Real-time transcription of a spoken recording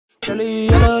Jolly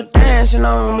yellow dancing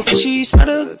on me, say she smell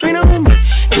the green on me.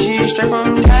 She straight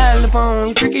from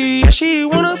California, freaky, yeah, she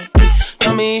wanna be.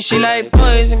 Tell me she like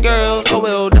boys and girls, oh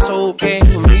well, that's okay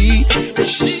with me. And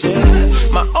she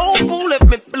said, my old boo left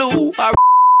me blue.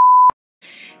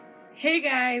 Hey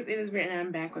guys, it is Britt and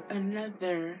I'm back with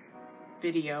another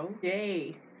video.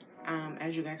 Today,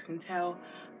 as you guys can tell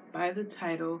by the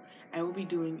title, I will be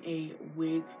doing a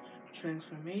wig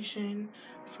transformation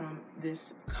from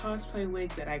this cosplay wig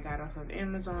that I got off of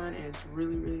Amazon, and it's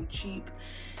really cheap,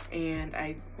 and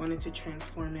I wanted to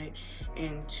transform it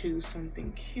into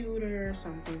something cuter,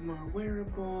 something more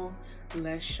wearable,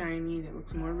 less shiny, that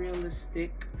looks more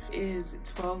realistic. It is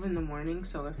 12 in the morning,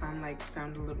 so if I'm like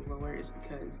sound a little lower, it's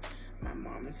because my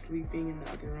mom is sleeping in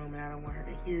the other room and I don't want her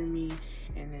to hear me,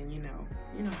 and then you know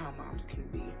how moms can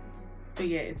be. But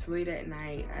yeah, it's late at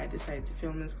night. I decided to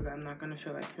film this because I'm not gonna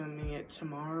feel like filming it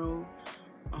tomorrow.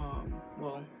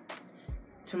 Well,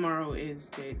 tomorrow is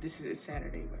this is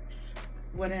Saturday, but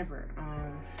whatever.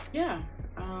 Yeah.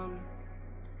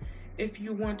 If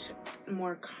you want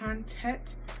more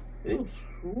content,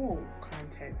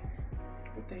 content.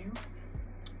 What the hell?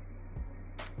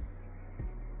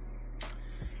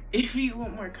 If you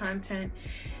want more content,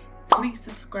 please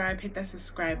subscribe, hit that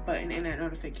subscribe button and that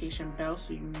notification bell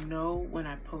so you know when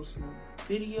I post new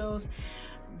videos.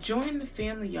 Join the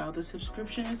family, y'all. The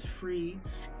subscription is free.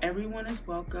 Everyone is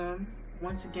welcome.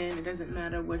 Once again, it doesn't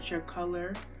matter what your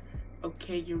color,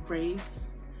 okay, your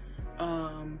race,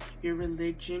 your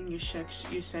religion, your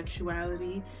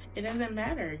sexuality. It doesn't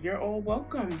matter. You're all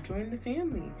welcome. Join the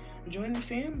family. Join the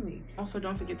family. Also,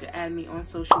 don't forget to add me on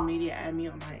social media. Add me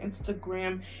on my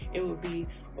Instagram. It will be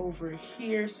over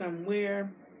here somewhere.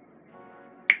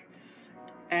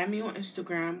 Add me on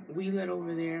Instagram. We lit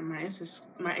over there. My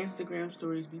Instagram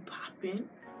stories be popping.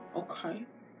 Okay.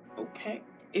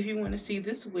 If you want to see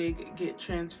this wig get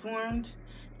transformed,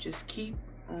 just keep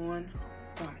on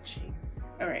watching.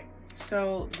 All right.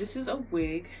 So this is a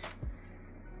wig.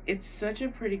 It's such a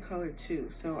pretty color too.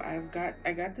 So I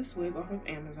got this wig off of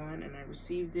Amazon and I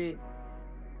received it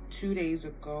 2 days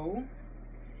ago.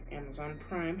 Amazon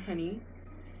Prime, honey.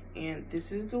 And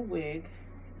this is the wig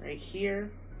right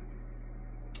here.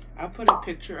 I'll put a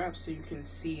picture up so you can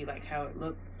see like how it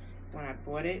looked when I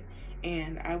bought it.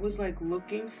 And I was like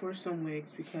looking for some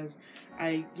wigs because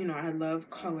I love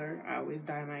color. I always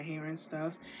dye my hair and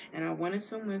stuff, and I wanted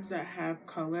some wigs that have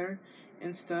color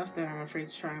and stuff that I'm afraid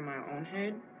to try on my own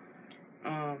head.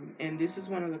 And this is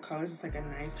one of the colors. It's like a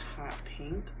nice hot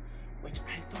pink, which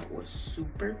I thought was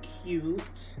super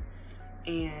cute.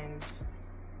 And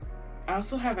I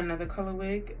also have another color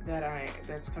wig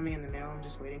that's coming in the mail. I'm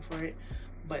just waiting for it.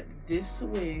 But this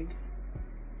wig,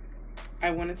 I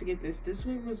wanted to get this. This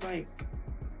wig was like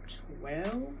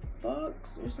 $12 or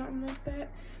something like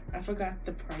that. I forgot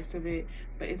the price of it,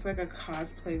 but it's like a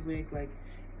cosplay wig, like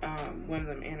one of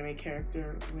them anime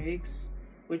character wigs,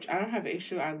 which I don't have an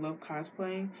issue. I love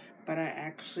cosplaying, but I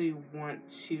actually want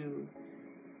to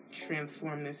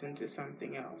transform this into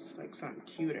something else, like something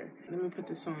cuter. Let me put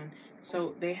this on.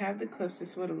 So they have the clips.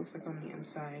 This is what it looks like on the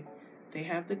inside. They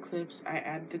have the clips. I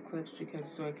added the clips because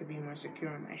so it could be more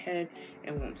secure on my head.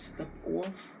 It won't slip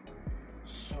off.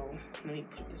 So let me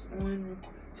put this on real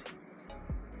quick.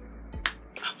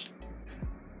 Ouch.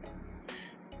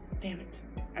 Damn it.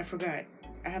 I forgot.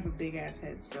 I have a big ass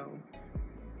head, so.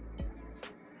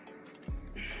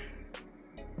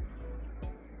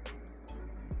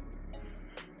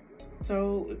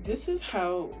 So this is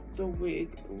how the wig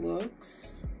looks.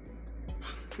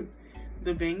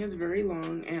 The bang is very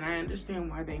long, and I understand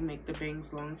why they make the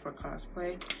bangs long for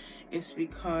cosplay. It's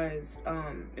because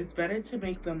it's better to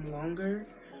make them longer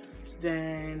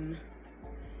than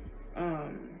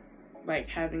like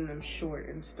having them short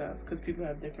and stuff, because people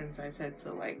have different size heads.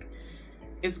 So like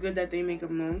it's good that they make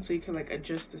them long so you can like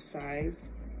adjust the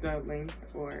size, the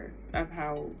length, or of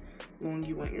how long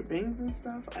you want your bangs and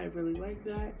stuff. I really like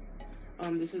that.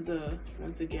 This is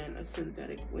once again a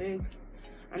synthetic wig.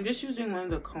 I'm just using one of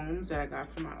the combs that I got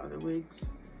from my other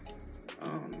wigs,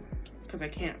 because I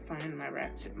can't find my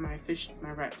rat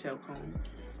tail comb.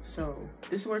 So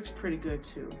this works pretty good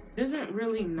too. It doesn't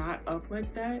really knot up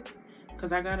like that,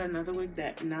 because I got another wig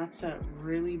that knots up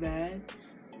really bad,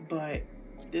 but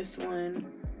this one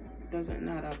doesn't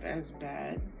knot up as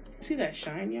bad. See that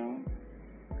shine, y'all?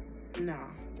 Nah,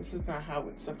 this is not how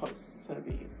it's supposed to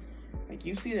be. Like,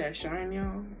 you see that shine,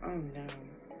 y'all? Oh no.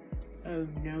 Oh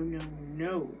no.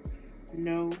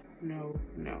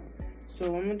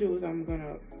 So what I'm gonna do is I'm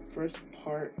gonna first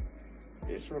part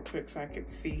this real quick so I can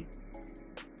see.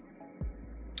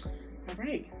 All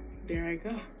right, there I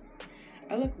go.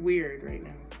 I look weird right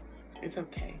now. It's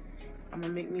okay. I'm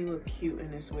gonna make me look cute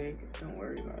in this wig. Don't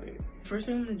worry about it. First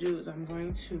thing I'm gonna do is I'm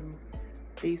going to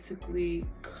basically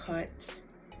cut.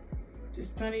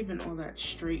 It's not even all that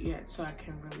straight yet, so I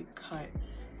can really cut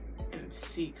and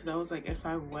see. Because I was like, if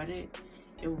I wet it,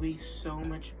 it would be so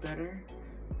much better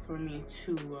for me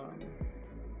to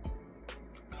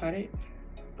cut it.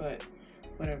 But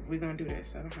whatever, we're gonna do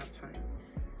this. I don't have time.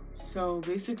 So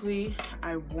basically,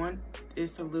 I want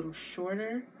this a little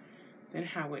shorter than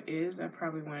how it is. I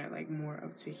probably want it like more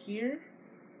up to here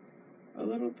a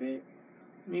little bit,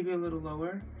 maybe a little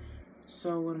lower.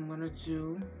 So what I'm gonna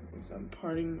do is I'm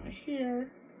parting my hair.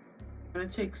 I'm gonna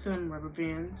take some rubber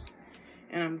bands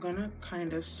and I'm gonna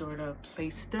kind of sort of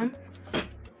place them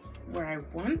where I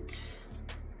want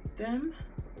them.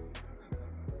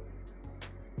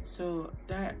 So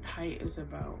that height is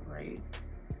about right.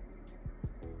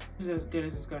 This is as good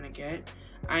as it's gonna get.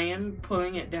 I am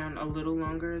pulling it down a little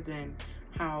longer than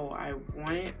how I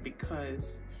want it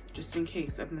because just in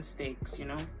case of mistakes, you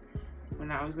know, when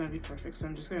not always gonna be perfect. So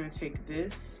I'm just gonna take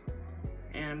this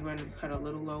and I'm going to cut a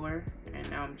little lower, and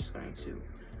now I'm just going to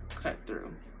cut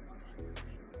through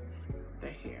the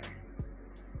hair.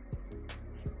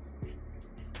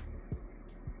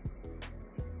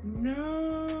 No,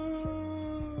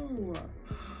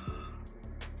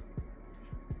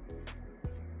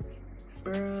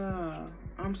 bruh,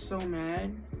 I'm so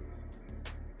mad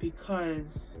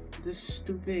because this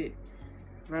stupid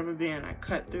rubber band, I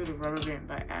cut through the rubber band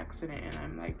by accident, and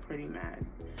I'm like pretty mad.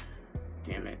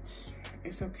 Damn it.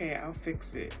 It's okay, I'll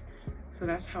fix it. So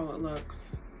that's how it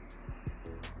looks.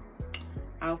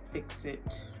 I'll fix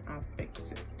it. I'll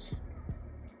fix it.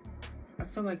 I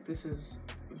feel like this is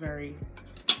very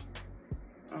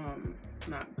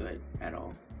not good at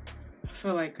all. I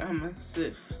feel like I'm a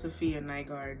Sophia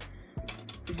Nygaard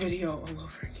video all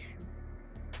over again.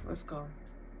 Let's go.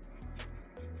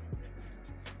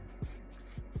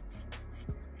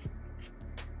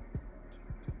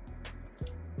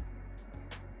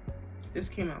 This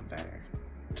came out better.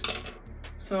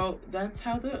 So that's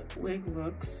how the wig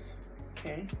looks,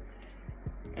 okay?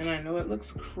 And I know it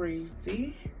looks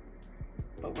crazy,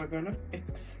 but we're gonna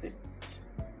fix it,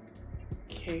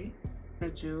 okay? What I'm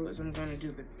gonna do is I'm gonna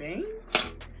do the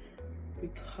bangs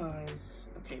because,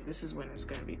 okay, this is when it's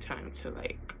gonna be time to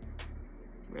like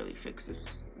really fix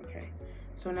this, okay?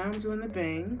 So now I'm doing the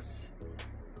bangs.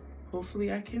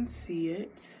 Hopefully I can see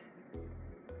it.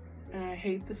 And I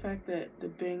hate the fact that the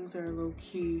bangs are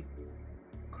low-key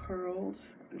curled.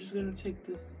 I'm just gonna take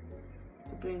the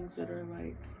bangs that are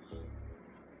like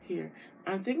here.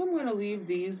 I think I'm gonna leave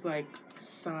these like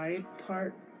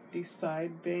these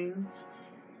side bangs,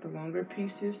 the longer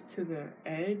pieces to the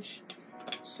edge.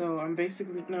 So I'm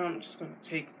basically, now I'm just gonna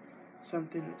take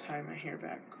something to tie my hair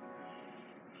back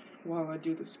while I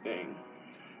do this bang.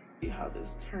 See how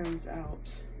this turns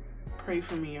out. Pray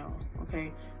for me, y'all,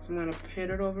 okay? So I'm gonna put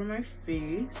it over my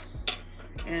face,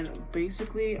 and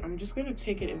basically I'm just gonna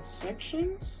take it in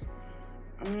sections.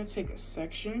 I'm gonna take a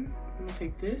section. I'm gonna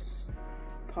take this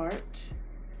part,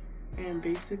 and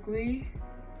basically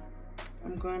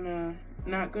I'm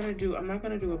not gonna do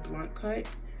a blunt cut.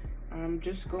 I'm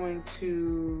just going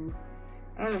to,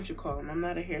 I don't know what you call them. I'm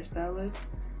not a hairstylist,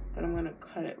 but I'm gonna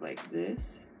cut it like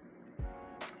this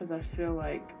because I feel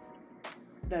like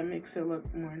that makes it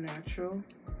look more natural.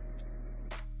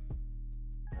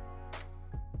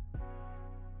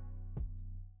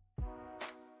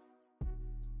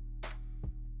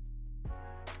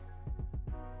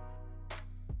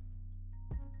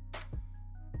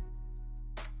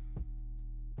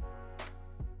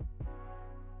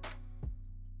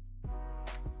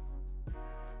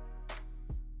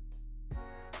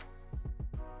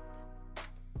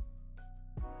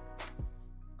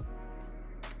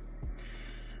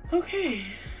 Okay,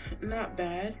 not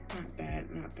bad, not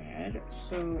bad, not bad.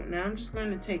 So now I'm just going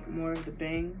to take more of the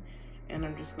bang and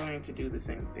I'm just going to do the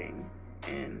same thing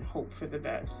and hope for the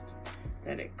best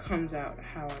that it comes out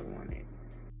how I want it.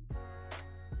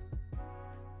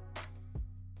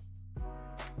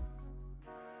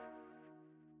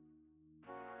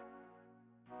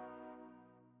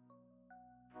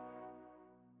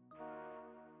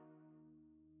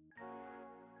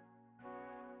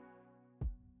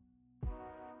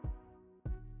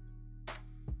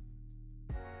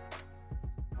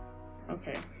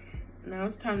 Okay, now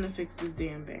it's time to fix this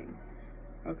damn bang.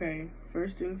 Okay,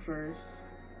 first things first.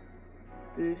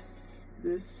 This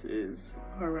is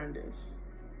horrendous.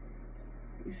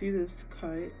 You see this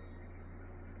cut?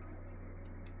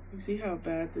 You see how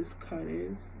bad this cut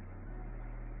is?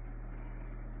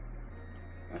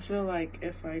 I feel like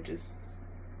if I just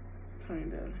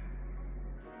kind of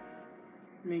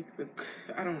make the,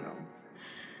 I don't know.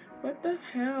 What the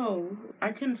hell?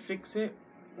 I can fix it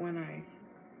when I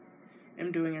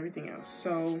am doing everything else.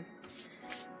 So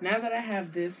now that I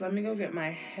have this, let me go get my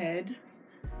head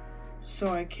so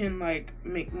I can like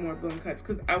make more bloom cuts,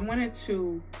 because I wanted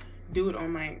to do it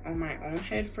on my own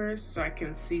head first so I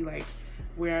can see like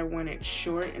where I want it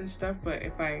short and stuff. But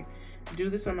if I do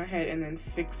this on my head and then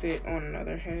fix it on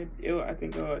another head, I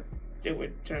think it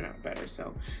would turn out better.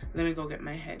 So let me go get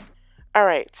my head. All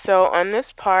right, so on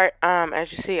this part,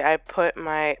 as you see, I put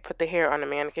the hair on the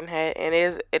mannequin head, and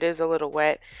it is a little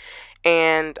wet,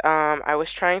 and I was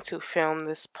trying to film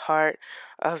this part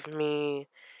of me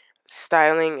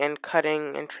styling and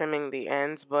cutting and trimming the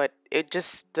ends, but it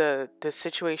just the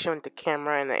situation with the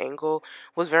camera and the angle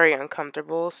was very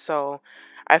uncomfortable, so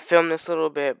I filmed this a little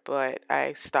bit, but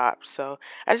I stopped. So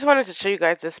I just wanted to show you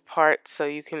guys this part so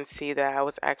you can see that I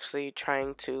was actually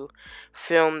trying to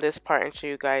film this part and show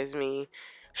you guys me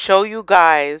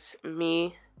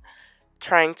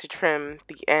trying to trim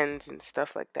the ends and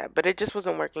stuff like that, but it just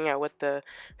wasn't working out with the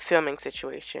filming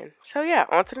situation. So yeah,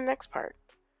 on to the next part.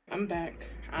 I'm back.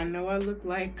 I know I look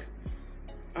like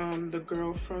the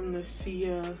girl from the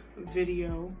Sia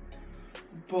video,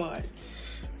 but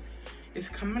it's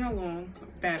coming along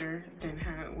better than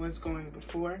how it was going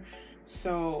before.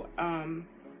 So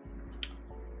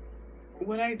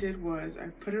what I did was I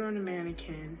put it on a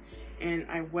mannequin and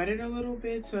I wetted a little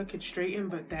bit so it could straighten,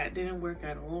 but that didn't work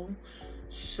at all.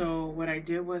 So what I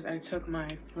did was I took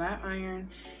my flat iron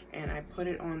and I put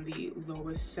it on the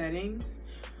lowest settings,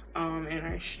 and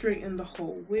I straightened the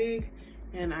whole wig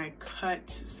and I cut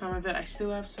some of it. I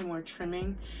still have some more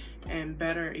trimming and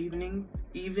better evening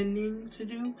to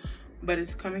do, but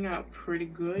it's coming out pretty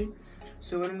good.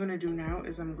 So what I'm gonna do now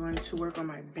is I'm going to work on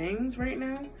my bangs right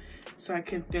now so I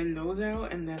can thin those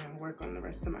out, and then I'll work on the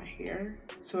rest of my hair.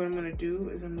 So what I'm gonna do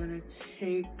is I'm gonna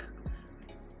take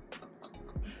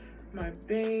my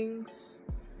bangs,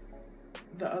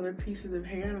 the other pieces of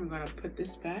hair, and I'm gonna put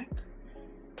this back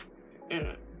in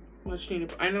a much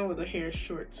needed. I know the hair is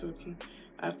short, so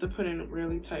I have to put in a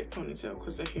really tight ponytail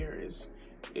because the hair is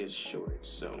short.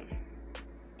 So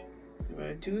I'm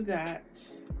gonna do that,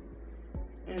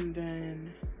 and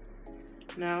then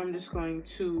now I'm just going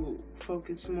to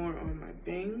focus more on my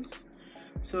bangs.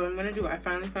 So what I'm gonna do, I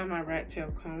finally found my rat tail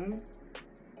comb.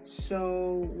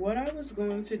 So what I was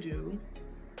going to do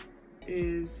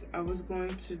is I was going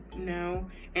to now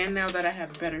that I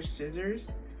have better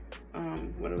scissors,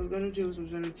 what I was going to do is I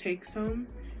was going to take some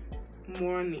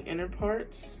more on the inner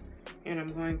parts and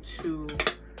I'm going to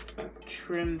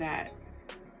trim that.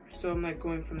 So I'm like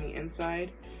going from the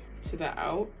inside to the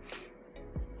out.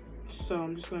 So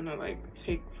I'm just going to like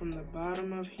take from the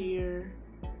bottom of here,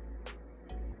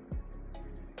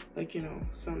 like, you know,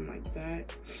 something like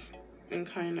that, and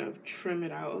kind of trim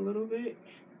it out a little bit.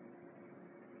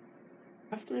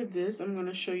 After this, I'm going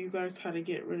to show you guys how to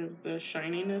get rid of the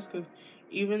shininess, because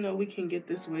even though we can get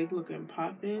this wig looking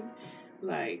poppin',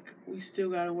 like, we still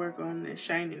got to work on the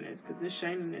shininess, because this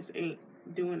shininess ain't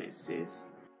doing it,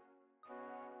 sis.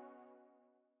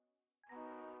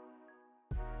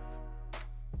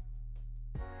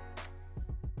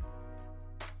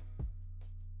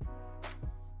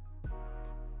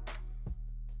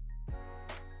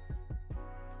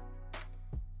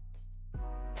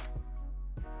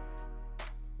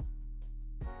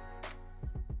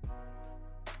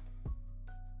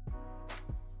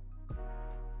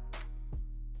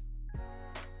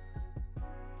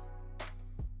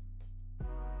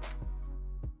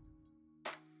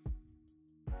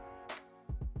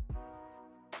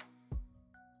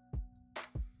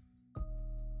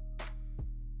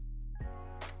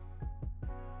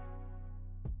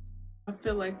 I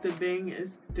feel like the bang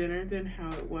is thinner than how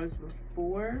it was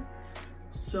before,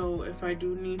 so if I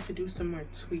do need to do some more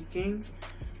tweaking,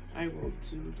 I will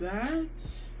do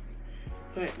that.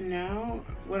 But now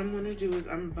what I'm going to do is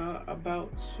I'm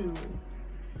about to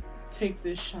take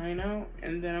this shine out,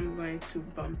 and then I'm going to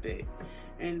bump it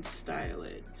and style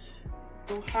it.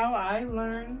 So how I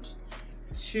learned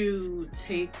to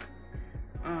take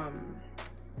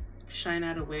shine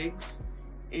out of wigs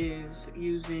is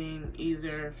using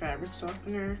either fabric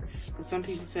softener, but some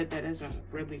people said that doesn't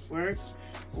really work,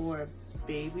 or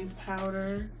baby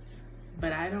powder,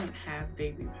 but I don't have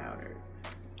baby powder.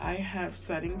 I have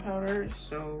setting powder,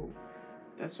 so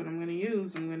that's what I'm gonna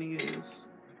use. I'm gonna use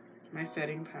my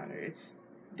setting powder. It's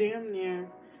damn near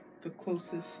the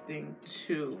closest thing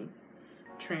to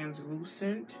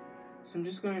translucent. So I'm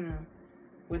just gonna,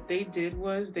 what they did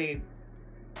was they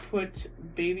put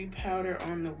baby powder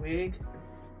on the wig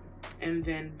and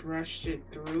then brushed it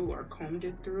through or combed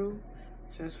it through.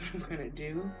 So that's what I'm gonna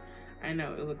do. I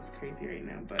know it looks crazy right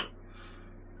now, but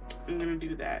I'm gonna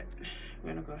do that. I'm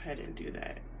gonna go ahead and do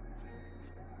that.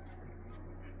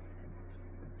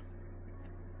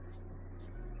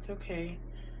 It's okay.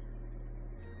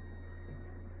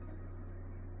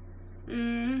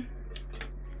 It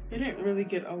didn't really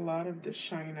get a lot of the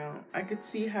shine out. I could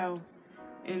see how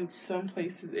in some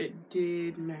places it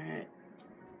did matte.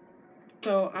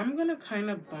 So I'm gonna kind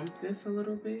of bump this a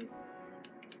little bit.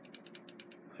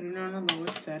 Put it on the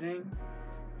lowest setting.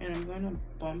 And I'm gonna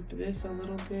bump this a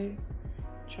little bit.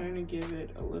 Trying to give it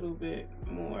a little bit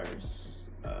more,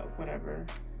 whatever.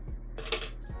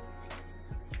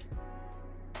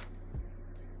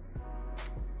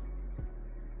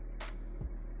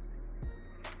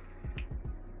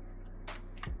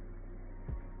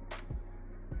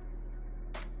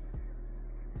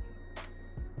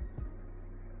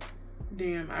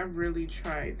 Damn, I really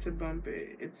tried to bump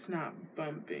it. It's not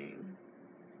bumping.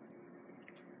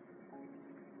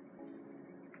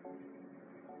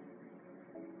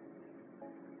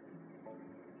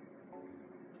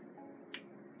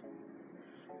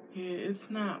 Yeah, it's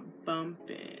not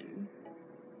bumping.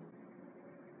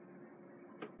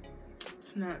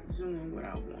 It's not zooming what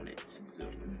I want it to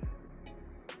zoom.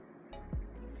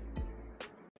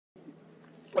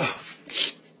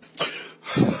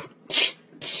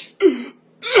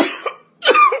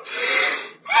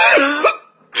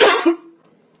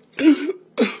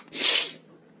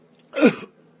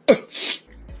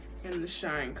 And the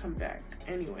shine come back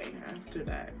anyway after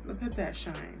that. Look at that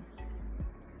shine.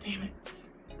 Damn it.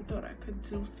 I thought I could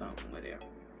do something with it.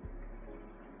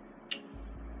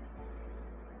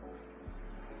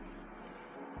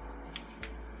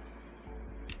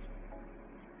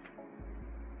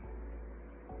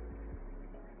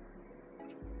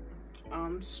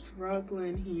 I'm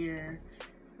struggling here.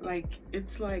 Like,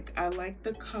 it's like, I like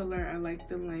the color, I like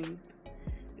the length.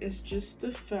 It's just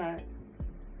the fact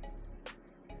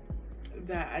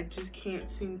that I just can't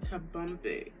seem to bump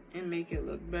it and make it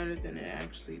look better than it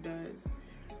actually does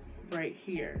right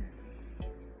here.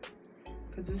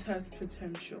 Because this has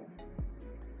potential,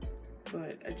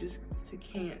 but I just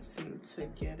can't seem to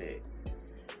get it.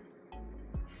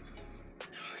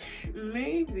 Okay,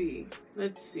 maybe,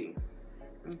 let's see.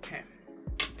 Okay,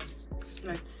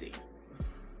 let's see.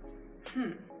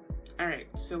 All right,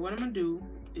 so what I'm gonna do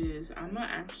is I'm gonna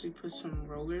actually put some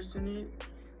rollers in it,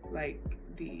 like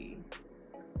the,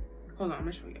 hold on, I'm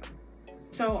gonna show you.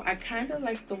 So I kind of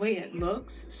like the way it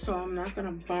looks, so I'm not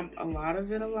gonna bump a lot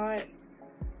of it a lot.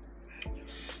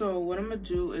 So what I'm gonna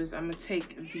do is I'm gonna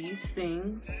take these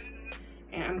things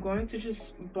and I'm going to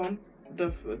just bump the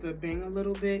bang a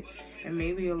little bit and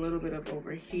maybe a little bit of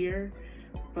over here.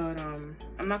 But I'm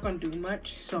not gonna do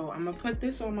much, so I'm gonna put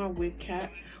this on my wig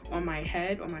cap, on my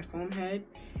head, on my foam head,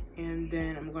 and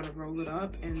then I'm gonna roll it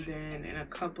up, and then in a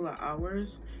couple of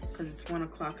hours, because it's 1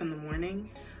 o'clock in the morning,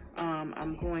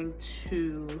 I'm going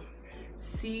to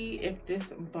see if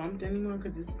this bumped anymore,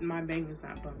 because my bang is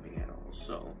not bumping at all.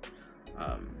 So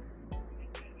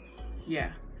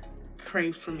yeah,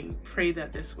 pray for me, pray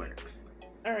that this works.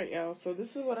 All right, y'all, so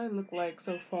this is what I look like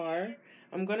so far.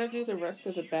 I'm gonna do the rest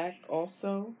of the back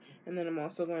also, and then I'm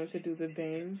also going to do the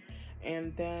bang,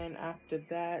 and then after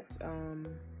that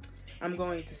I'm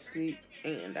going to sleep,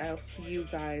 and I'll see you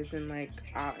guys in like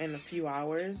in a few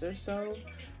hours or so.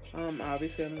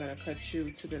 Obviously I'm gonna cut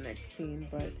you to the next scene,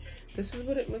 but this is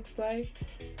what it looks like.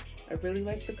 I really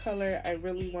like the color. I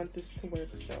really want this to work,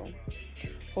 so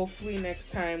hopefully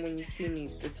next time when you see me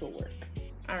this will work.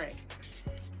 All right,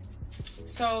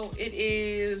 so it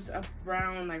is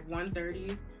around like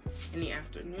 1:30 in the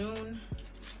afternoon.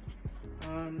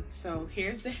 So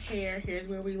here's the hair. Here's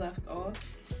where we left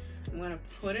off. I'm gonna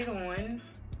put it on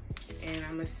and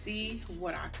I'm gonna see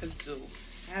what I could do.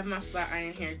 I have my flat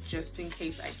iron here just in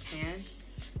case I can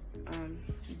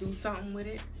do something with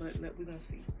it, but we're gonna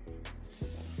see.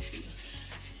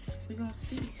 We're gonna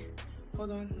see.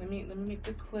 Hold on, let me make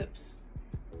the clips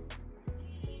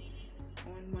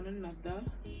on one another.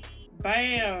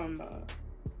 Bam!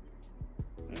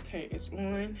 Okay, it's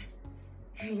on.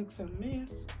 It looks a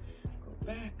mess. Go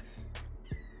back.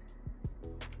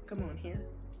 Come on here.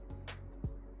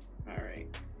 All right.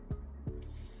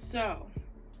 So.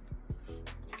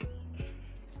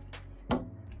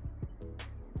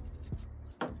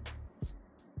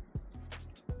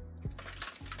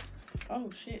 Oh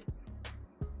shit.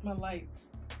 My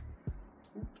lights.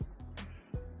 Oops.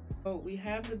 Oh, we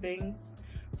have the bangs.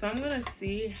 So I'm gonna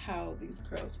see how these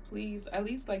curls, please, at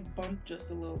least like bump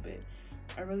just a little bit.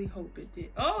 I really hope it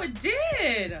did. Oh, it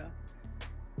did!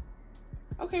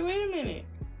 Okay, wait a minute.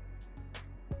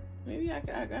 Maybe I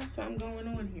got something going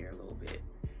on here a little bit.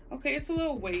 Okay, it's a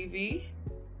little wavy.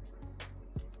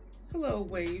 It's a little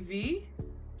wavy.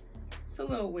 It's a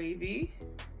little wavy.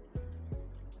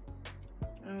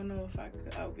 I don't know if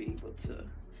I'll be able to.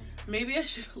 Maybe I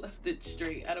should have left it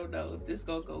straight. I don't know if this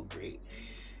gonna go great.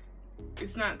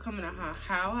 It's not coming out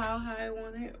how high I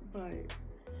want it, but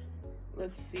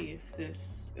let's see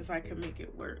if I can make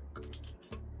it work.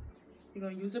 I'm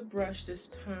gonna use a brush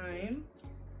this time.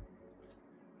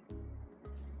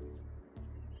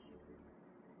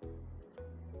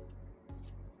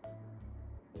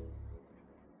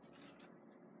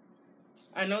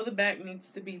 I know the back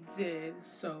needs to be did,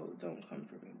 so don't come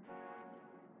for me.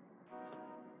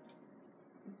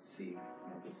 Let's see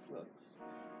how this looks.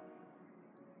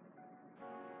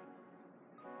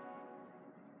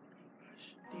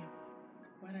 Gosh, damn.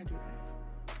 Why'd I do that?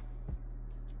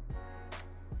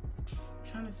 I'm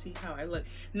trying to see how I look.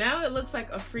 Now it looks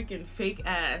like a freaking fake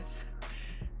ass,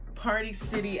 Party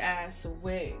City ass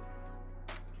wig.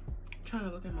 I'm trying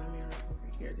to look at my mirror over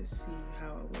here to see how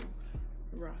I will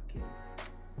rock it.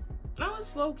 Oh,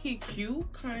 it's low-key cute,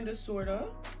 kinda, sorta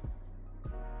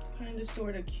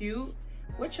cute.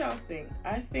 What y'all think?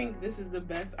 I think this is the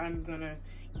best I'm gonna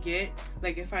get.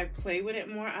 Like, if I play with it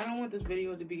more, I don't want this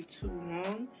video to be too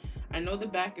long. I know the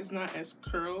back is not as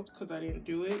curled because I didn't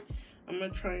do it. I'm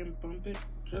gonna try and bump it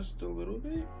just a little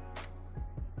bit.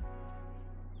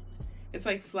 It's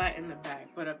like flat in the back,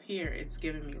 but up here it's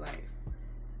giving me life.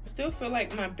 I still feel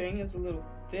like my bang is a little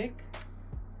thick.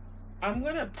 I'm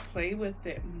gonna play with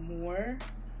it more,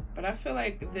 but I feel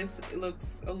like this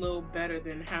looks a little better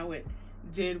than how it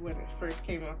did when it first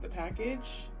came off the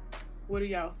package. What do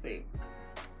y'all think?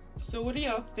 So what do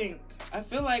y'all think? I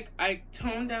feel like I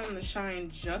toned down the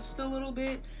shine just a little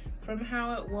bit from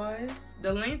how it was.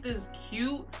 The length is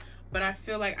cute, but I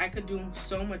feel like I could do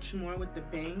so much more with the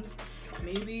bangs.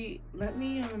 Maybe let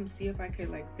me see if I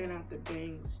could like thin out the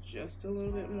bangs just a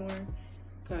little bit more,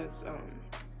 because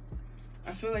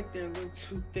I feel like they're a little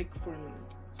too thick for me.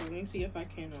 So let me see if I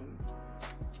can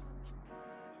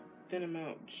thin them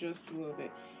out just a little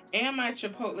bit. And my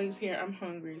Chipotle's here. I'm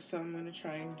hungry, so I'm gonna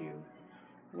try and do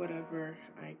whatever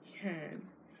I can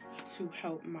to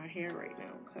help my hair right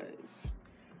now, because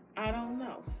I don't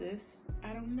know, sis.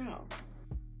 I don't know.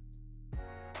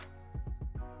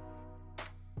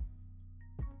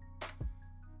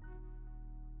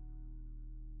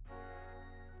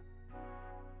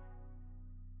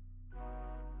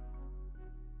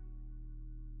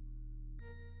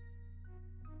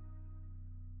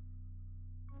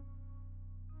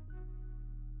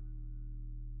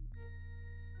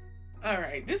 All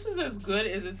right, this is as good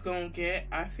as it's gonna get,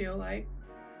 I feel like.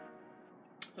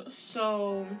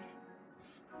 So,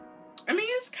 I mean,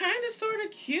 it's kind of sort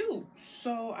of cute.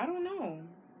 So, I don't know.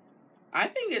 I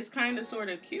think it's kind of sort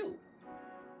of cute.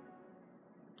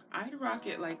 I'd rock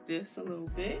it like this a little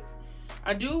bit.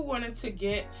 I do want it to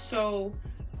get, so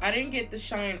I didn't get the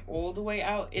shine all the way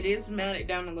out. It is matted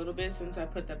down a little bit since I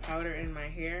put the powder in my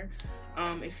hair.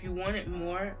 If you want it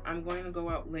more, I'm going to go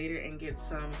out later and get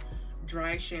some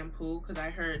dry shampoo, because I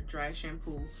heard dry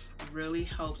shampoo really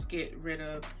helps get rid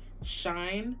of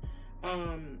shine.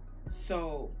 I'm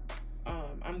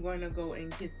going to go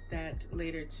and get that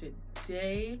later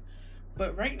today,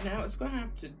 but right now it's gonna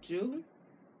have to do.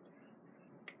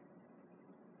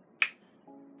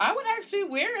 I would actually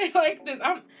wear it like this.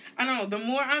 I don't know, the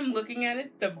more I'm looking at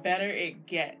it, the better it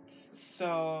gets.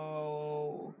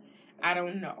 So I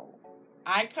don't know,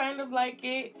 I kind of like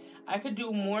it. I could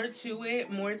do more to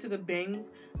it, more to the bangs.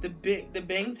 The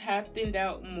bangs have thinned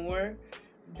out more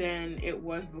than it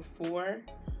was before,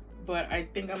 but I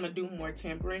think I'm gonna do more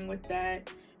tampering with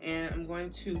that, and I'm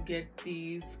going to get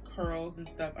these curls and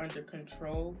stuff under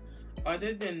control.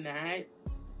 Other than that,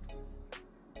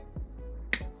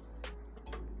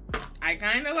 I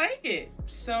kind of like it.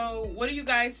 So what do you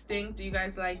guys think? Do you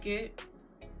guys like it?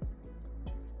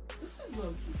 This is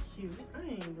low-key cute. I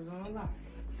ain't even gonna lie.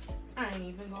 I ain't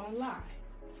even gonna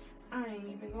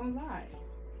lie.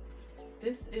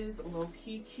 This is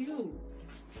low-key cute.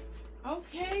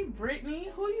 Okay, Brittany,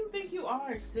 who do you think you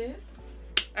are, sis?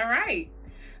 All right,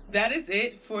 that is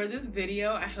it for this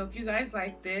video. I hope you guys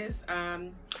like this.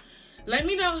 Let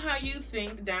me know how you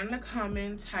think down in the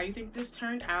comments, how you think this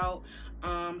turned out.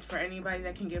 For anybody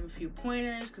that can give a few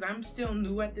pointers, because I'm still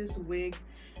new at this wig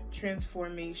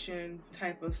transformation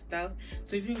type of stuff.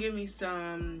 So if you can give me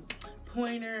some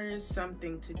pointers,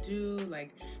 something to do,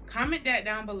 like, comment that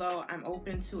down below. I'm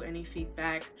open to any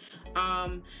feedback.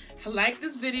 Like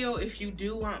this video if you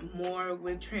do want more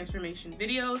wig transformation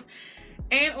videos,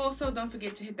 and also don't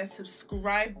forget to hit that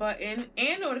subscribe button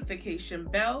and notification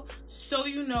bell so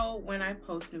you know when I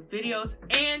post new videos.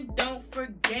 And don't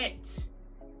forget,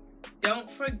 Don't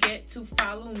forget to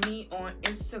follow me on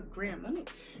Instagram. Let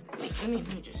me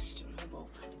just move over.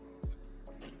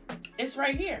 It's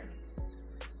right here.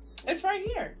 It's right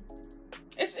here.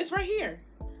 It's right here.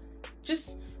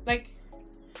 Just like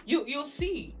you'll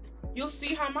see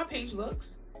how my page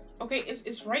looks. Okay,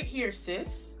 it's right here,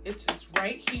 sis. It's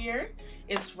right here.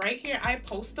 It's right here. I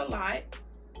post a lot.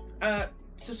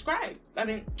 Subscribe. I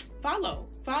mean, follow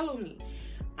me.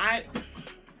 I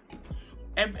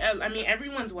mean,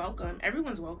 everyone's welcome.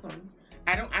 Everyone's welcome.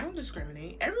 I don't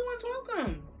discriminate. Everyone's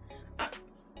welcome.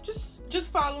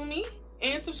 Just follow me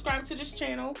and subscribe to this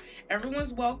channel.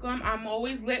 Everyone's welcome. I'm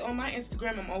always lit on my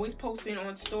Instagram. I'm always posting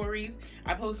on stories.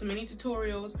 I post many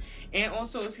tutorials. And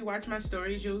also, if you watch my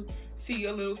stories, you'll see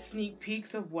a little sneak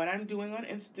peeks of what I'm doing on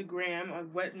Instagram,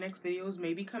 of what next videos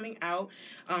may be coming out.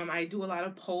 I do a lot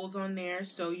of polls on there,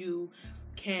 so you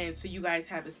guys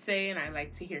have a say, and I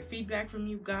like to hear feedback from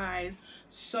you guys.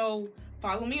 So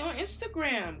follow me on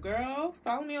Instagram, girl.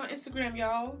 Follow me on Instagram,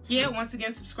 y'all. Yeah, once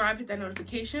again, subscribe, hit that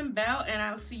notification bell, and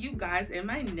I'll see you guys in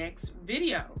my next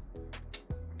video.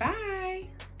 Bye.